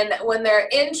 And then when they're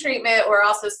in treatment, we're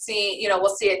also seeing,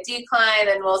 we'll see a decline,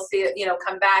 and we'll see it,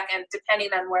 come back, and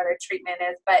depending on where their treatment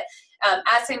is. But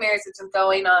at St. Mary's, it's been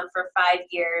going on for 5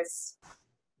 years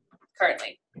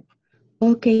currently.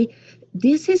 Okay,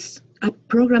 this is a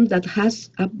program that has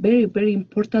a very, very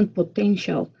important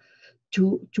potential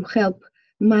to help.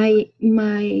 My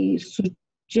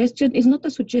suggestion is not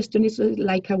a suggestion, it's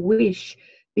like a wish,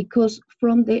 because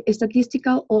from the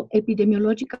statistical or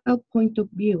epidemiological point of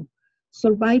view,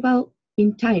 survival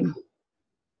in time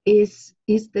is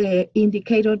the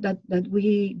indicator that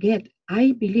we get.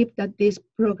 I believe that this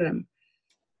program,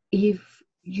 if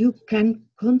you can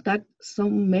contact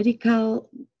some medical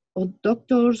or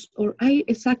doctors, or I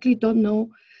exactly don't know,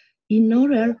 in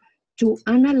order to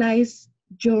analyze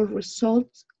your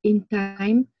results in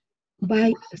time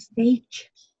by stage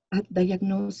at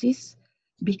diagnosis,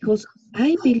 because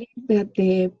I believe that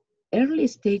the early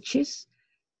stages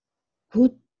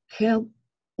could help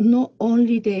not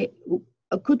only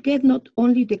could get not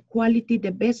only the quality,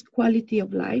 the best quality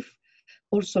of life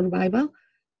or survival,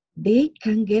 they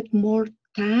can get more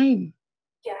time.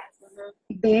 Yes.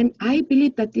 Then I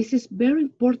believe that this is very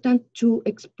important to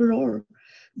explore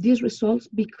these results,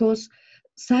 because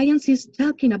science is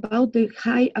talking about the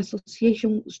high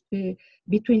association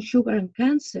between sugar and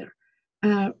cancer,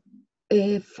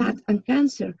 fat and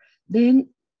cancer. Then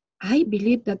I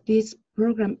believe that this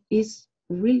program is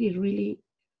really, really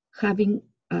having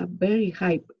a very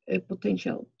high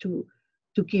potential to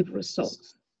give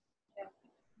results.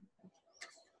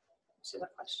 So the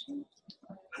question.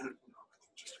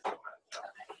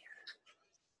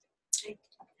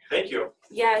 Thank you.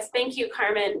 Yes, thank you,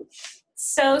 Carmen.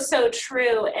 So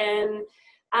true. And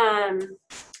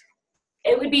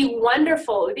it would be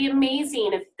wonderful, it would be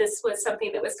amazing if this was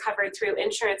something that was covered through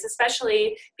insurance,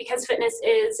 especially because fitness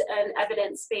is an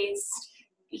evidence-based,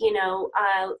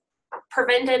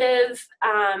 preventative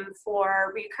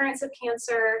for recurrence of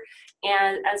cancer,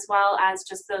 and as well as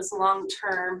just those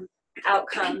long-term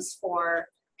outcomes for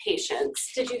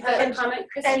patients. Did you have a comment,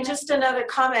 Christina? And just another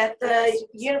comment, the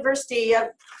University of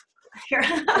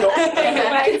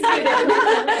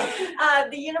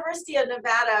the University of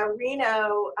Nevada,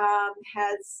 Reno,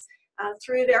 has,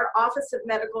 through their Office of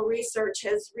Medical Research,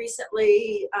 has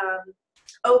recently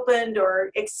opened or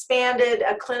expanded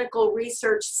a clinical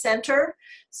research center.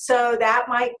 So that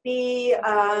might be,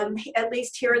 at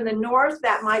least here in the north,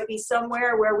 that might be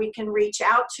somewhere where we can reach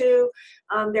out to.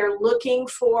 They're looking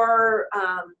for,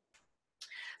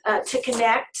 to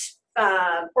connect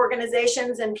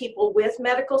organizations and people with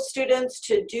medical students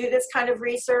to do this kind of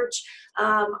research.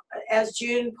 As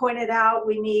June pointed out,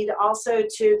 we need also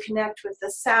to connect with the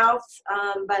South,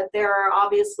 but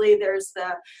there's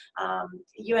the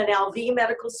UNLV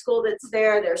Medical School that's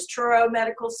there, there's Truro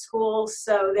Medical School,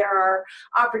 so there are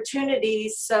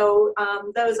opportunities. So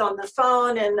those on the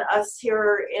phone and us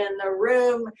here in the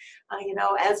room,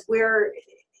 as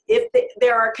if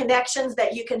there are connections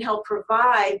that you can help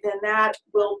provide, then that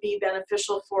will be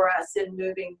beneficial for us in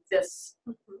moving this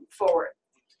forward.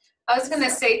 I was going to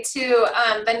say too,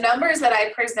 the numbers that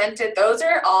I presented, those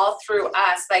are all through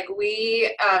us. Like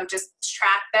we just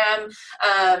track them.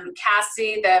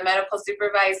 Cassie, the medical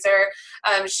supervisor,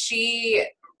 she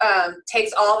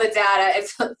takes all the data.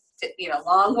 It's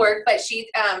long work, but she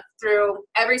through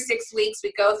every 6 weeks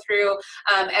we go through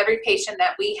every patient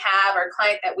that we have or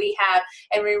client that we have,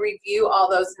 and we review all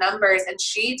those numbers, and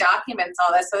she documents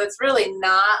all this. So it's really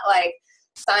not like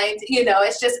science,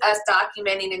 it's just us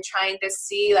documenting and trying to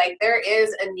see, like, there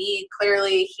is a need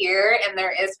clearly here, and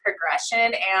there is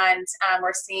progression, and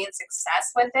we're seeing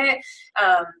success with it.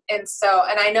 And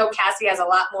I know Cassie has a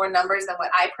lot more numbers than what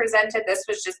I presented. This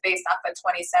was just based off of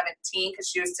 2017 because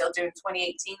she was still doing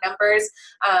 2018 numbers.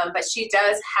 But she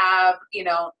does have,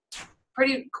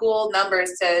 pretty cool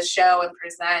numbers to show and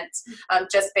present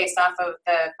just based off of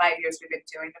the 5 years we've been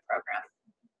doing the program.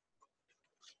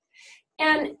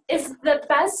 And is the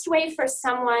best way for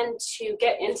someone to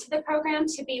get into the program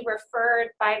to be referred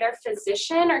by their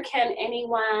physician, or can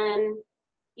anyone,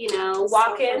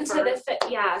 walk into the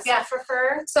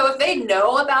self-refer? So if they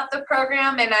know about the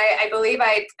program, and I believe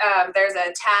there's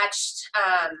an attached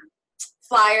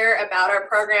flyer about our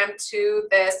program to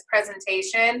this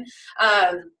presentation.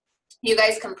 You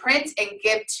guys can print and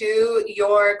give to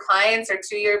your clients or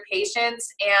to your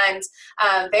patients, and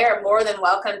they are more than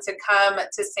welcome to come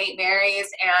to St. Mary's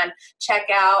and check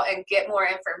out and get more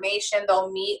information.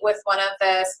 They'll meet with one of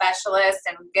the specialists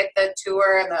and get the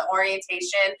tour and the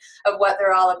orientation of what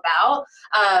they're all about.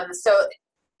 So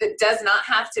it does not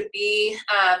have to be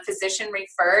physician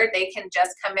referred. They can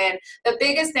just come in. The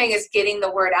biggest thing is getting the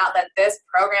word out that this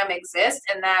program exists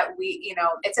and that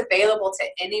it's available to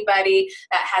anybody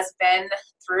that has been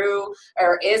through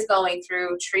or is going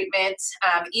through treatment.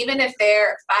 Even if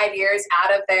they're 5 years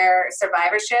out of their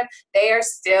survivorship, they are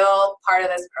still part of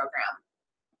this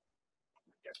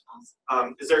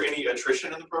program. Is there any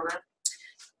attrition in the program?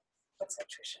 What's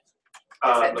attrition?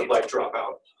 Like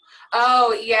dropout?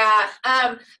 Oh yeah,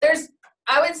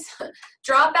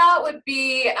 Dropout would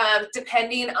be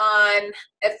depending on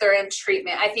if they're in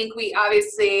treatment. I think we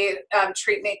obviously,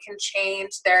 treatment can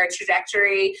change their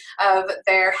trajectory of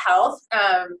their health.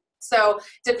 So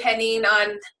depending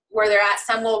on where they're at,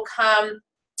 some will come,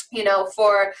 you know,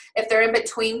 for if they're in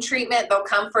between treatment, they'll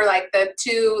come for like the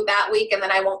 2 that week, and then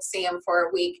I won't see them for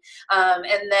a week.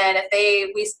 And then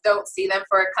if we don't see them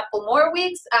for a couple more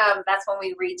weeks, that's when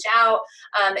we reach out.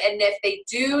 And if they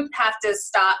do have to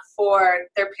stop for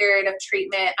their period of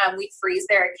treatment, we freeze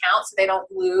their account so they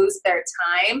don't lose their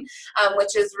time,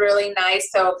 which is really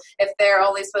nice. So if they're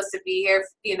only supposed to be here,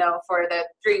 you know, for the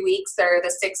 3 weeks or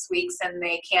the 6 weeks and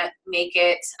they can't make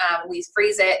it, we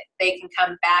freeze it, they can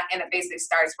come back, and it basically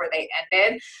starts where they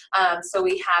ended. So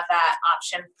we have that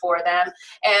option for them.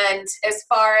 And as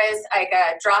far as like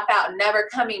a dropout and never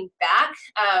coming back,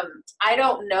 I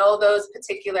don't know those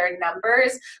particular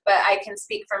numbers, but I can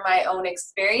speak from my own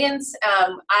experience.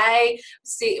 I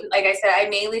see, like I said, I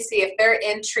mainly see if they're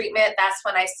in treatment, that's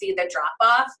when I see the drop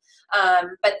off.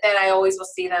 But then I always will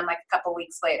see them like a couple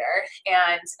weeks later.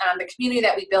 And the community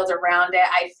that we build around it,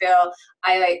 I feel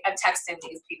I'm texting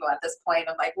these people at this point.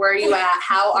 I'm like, where are you at?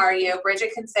 How are you?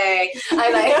 Bridget can say,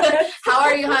 I'm like, how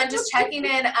are you, hon? Just checking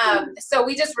in. So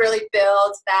we just really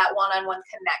build that one-on-one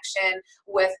connection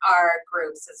with our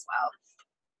groups as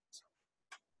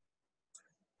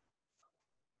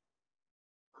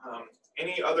well.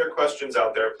 Any other questions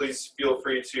out there? Please feel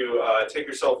free to take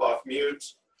yourself off mute.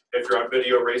 If you're on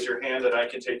video, raise your hand and I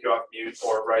can take you off mute,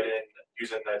 or write in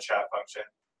using the chat function.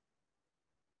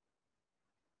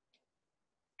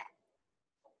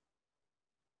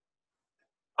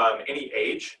 Any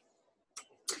age?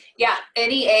 Yeah,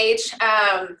 any age.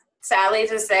 Sadly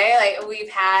to say, like we've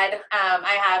had,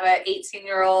 I have an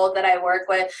 18-year-old that I work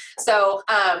with. So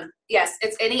yes,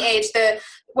 it's any age.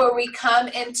 Where we come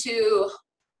into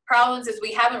problems is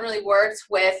we haven't really worked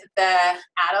with the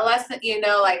adolescent, you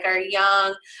know, like our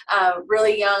young,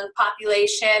 really young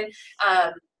population,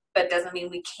 but doesn't mean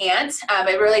we can't.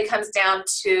 It really comes down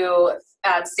to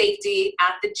safety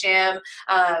at the gym.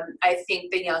 I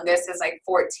think the youngest is like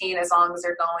 14, as long as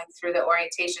they're going through the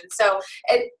orientation. So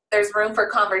there's room for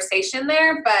conversation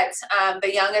there, but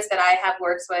the youngest that I have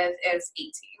worked with is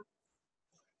 18.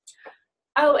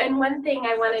 Oh, and one thing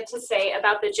I wanted to say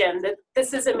about the gym, that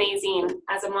this is amazing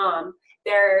as a mom.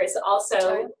 There's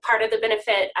also part of the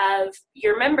benefit of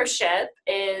your membership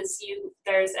is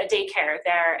there's a daycare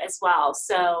there as well.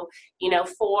 So, you know,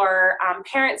 for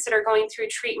parents that are going through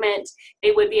treatment,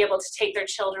 they would be able to take their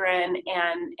children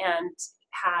and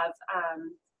have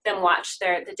them watch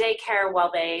the daycare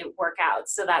while they work out.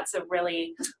 So that's a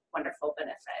really wonderful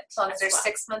benefit. As long as they're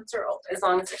 6 months or older. As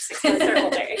long as they're 6 months or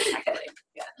older, exactly.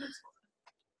 Yeah.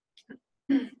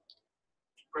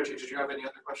 Bridget, did you have any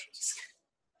other questions?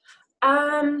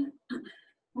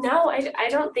 No, I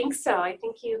don't think so. I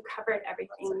think you covered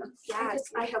everything. Yeah.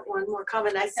 I have one more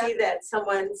comment. I see that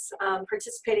someone's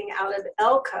participating out of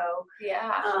ELCO.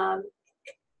 Yeah.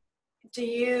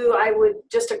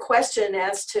 Just a question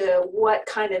as to what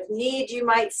kind of need you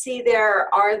might see there.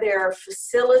 Are there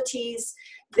facilities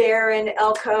there in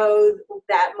ELCO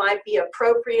that might be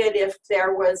appropriate if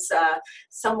there was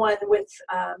someone with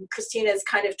Christina's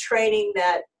kind of training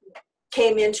that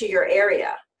came into your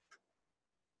area?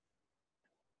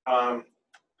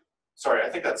 Sorry, I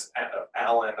think that's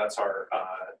Alan. That's our,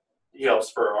 he helps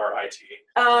for our IT.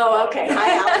 Oh, okay.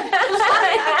 Hi, Alan.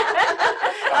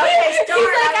 Okay, He's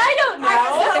like, I don't know.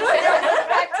 There's a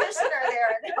practitioner there.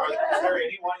 Is there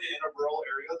anyone in a rural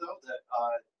area, though, that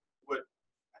would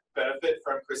benefit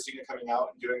from Christina coming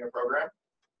out and doing a program?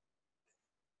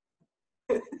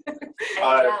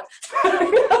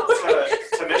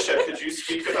 Tamisha, could you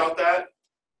speak about that?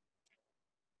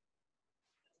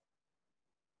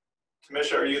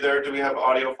 Tamisha, are you there? Do we have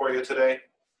audio for you today?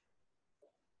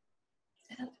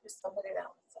 There's somebody that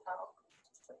was out.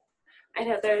 I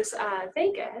know there's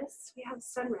Vegas. We have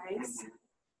Sunrise.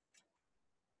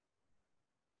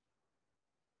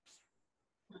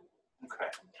 Okay.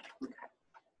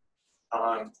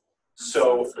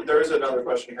 So there is another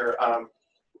question here.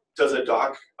 Does a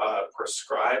doc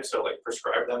prescribe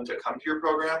them to come to your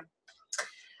program?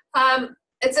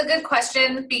 It's a good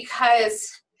question, because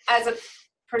as a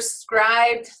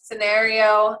prescribed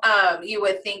scenario, you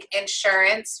would think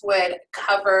insurance would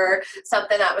cover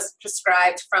something that was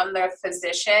prescribed from their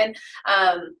physician.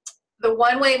 The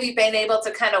one way we've been able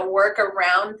to kind of work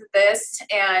around this,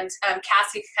 and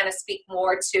Cassie can kind of speak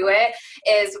more to it,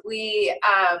 is we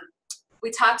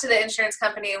talked to the insurance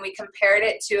company and we compared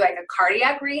it to like a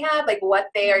cardiac rehab, like what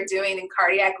they are doing in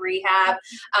cardiac rehab.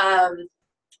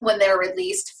 when they're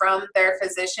released from their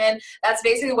physician. That's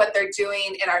basically what they're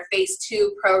doing in our phase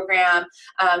 2 program.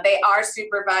 They are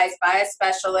supervised by a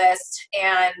specialist,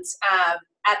 and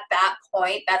at that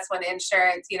point, that's when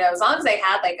insurance, as long as they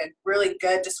had like a really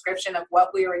good description of what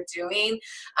we were doing,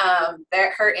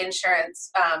 her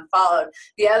insurance followed.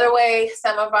 The other way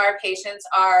some of our patients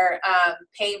are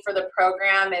paying for the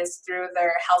program is through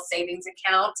their health savings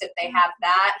account, if they have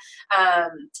that.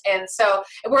 And so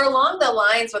we're along the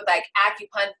lines with like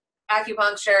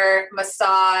acupuncture,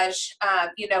 massage,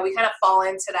 we kind of fall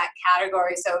into that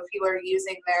category. So if people are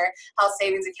using their health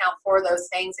savings account for those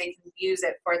things, they can use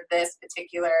it for this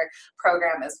particular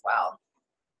program as well.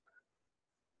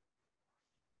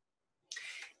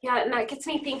 Yeah, and that gets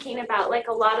me thinking about like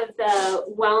a lot of the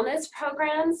wellness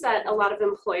programs that a lot of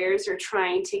employers are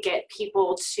trying to get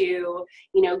people to,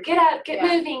 get up, get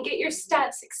moving, get your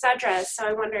steps, etc. So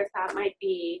I wonder if that might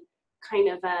be kind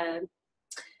of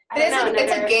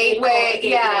it's a gateway,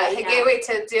 a gateway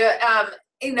to do it.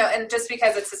 And just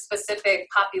because it's a specific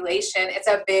population, it's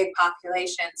a big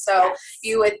population. So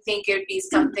you would think it would be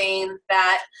something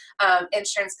that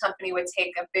insurance company would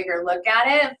take a bigger look at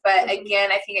it. But again,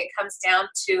 I think it comes down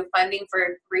to funding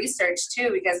for research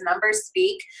too, because numbers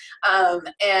speak.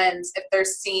 And if they're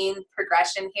seeing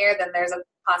progression here, then there's a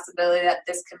possibility that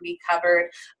this can be covered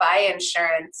by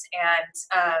insurance.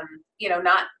 And,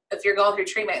 not if you're going through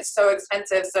treatment, it's so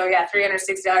expensive. So yeah,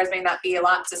 $360 may not be a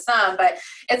lot to some, but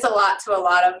it's a lot to a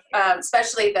lot of,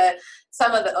 especially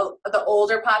some of the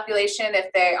older population,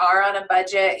 if they are on a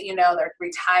budget, they're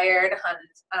retired, and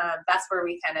that's where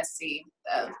we kind of see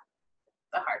the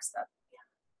hard stuff.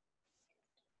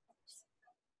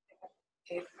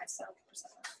 Pay for myself.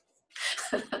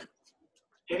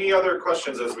 Any other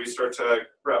questions as we start to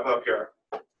wrap up here?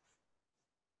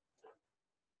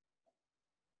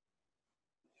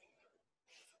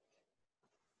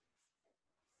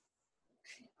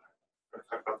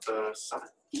 Talk about the summit.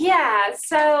 Yeah,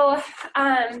 so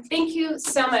thank you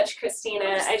so much,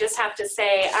 Christina. I just have to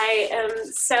say I am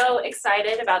so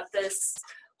excited about this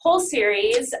whole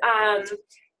series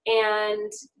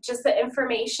and just the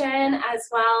information, as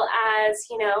well as,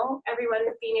 everyone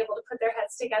being able to put their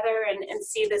heads together and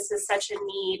see this is such a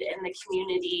need in the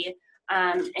community.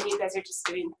 And you guys are just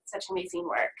doing such amazing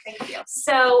work. Thank you.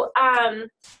 So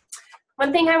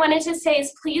one thing I wanted to say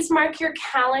is please mark your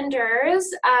calendars.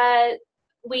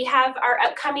 We have our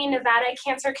upcoming Nevada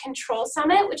Cancer Control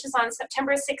Summit, which is on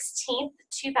September 16th,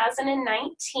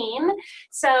 2019.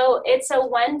 So it's a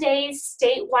one-day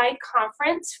statewide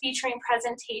conference featuring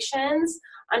presentations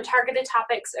on targeted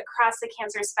topics across the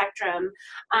cancer spectrum.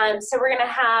 So we're going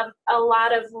to have a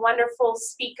lot of wonderful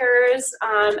speakers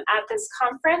at this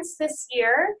conference this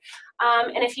year.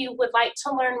 And if you would like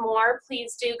to learn more,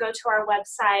 please do go to our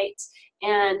website,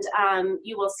 and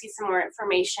you will see some more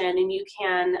information, and you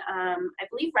can, I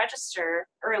believe, register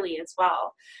early as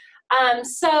well.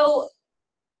 So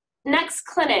next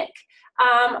clinic.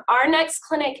 Our next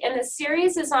clinic in the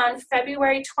series is on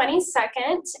February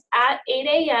 22nd at 8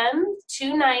 a.m.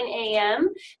 to 9 a.m.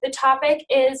 The topic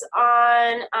is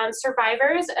on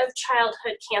survivors of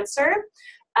childhood cancer.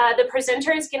 The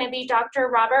presenter is going to be Dr.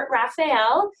 Robert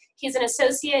Raphael. He's an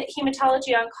Associate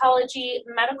Hematology Oncology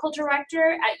Medical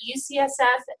Director at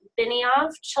UCSF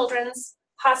Benioff Children's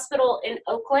Hospital in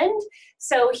Oakland.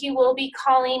 So he will be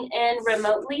calling in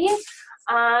remotely,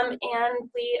 and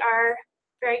we are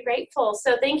very grateful.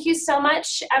 So thank you so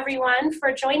much, everyone,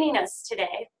 for joining us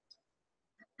today.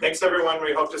 Thanks, everyone.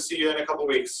 We hope to see you in a couple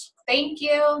weeks. Thank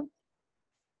you.